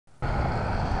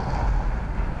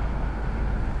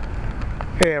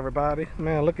Hey everybody,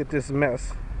 man, look at this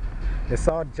mess. It's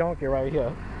all junky right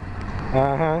here.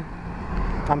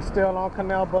 I'm still on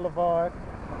Canal Boulevard.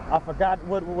 I forgot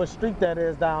what street that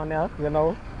is down there, you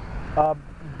know.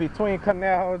 Between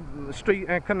Canal Street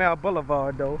and Canal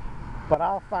Boulevard though. But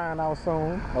I'll find out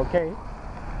soon, okay?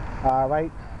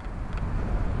 Alright.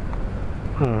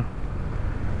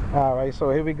 Alright, so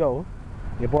here we go.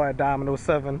 Your boy Dominoes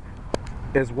 7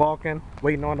 is walking,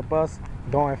 waiting on the bus,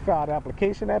 going to file the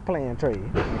application at Playing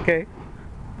Trade, okay?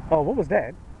 Oh, what was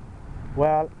that?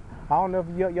 Well, I don't know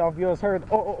if y'all viewers heard.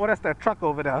 Oh, that's that truck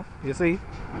over there, you see?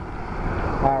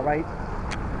 Alright,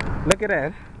 look at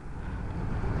that.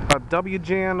 A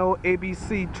WGNO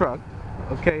ABC truck,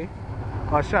 okay?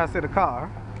 Or should I say the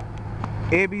car?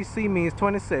 ABC means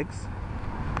 26.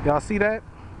 Y'all see that?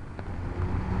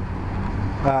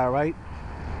 Alright.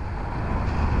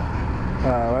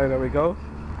 Alright, there we go.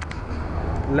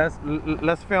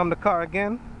 Let's film the car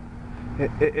again.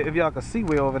 If y'all can see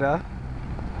way over there.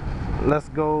 Let's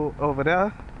go over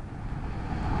there.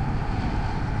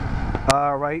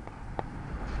 Alright.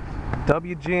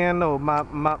 WGNO,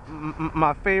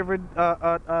 my favorite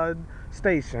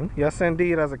station. Yes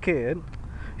indeed, as a kid.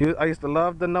 I used to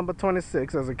love the number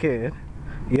 26 as a kid.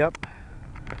 Yep.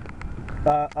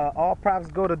 All props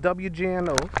go to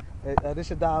WGNO. This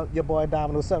is your boy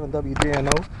Dominoes 7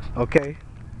 WGNO. Okay.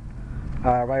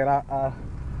 Alright,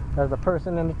 there's a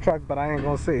person in the truck, but I ain't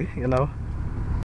gonna see, you know.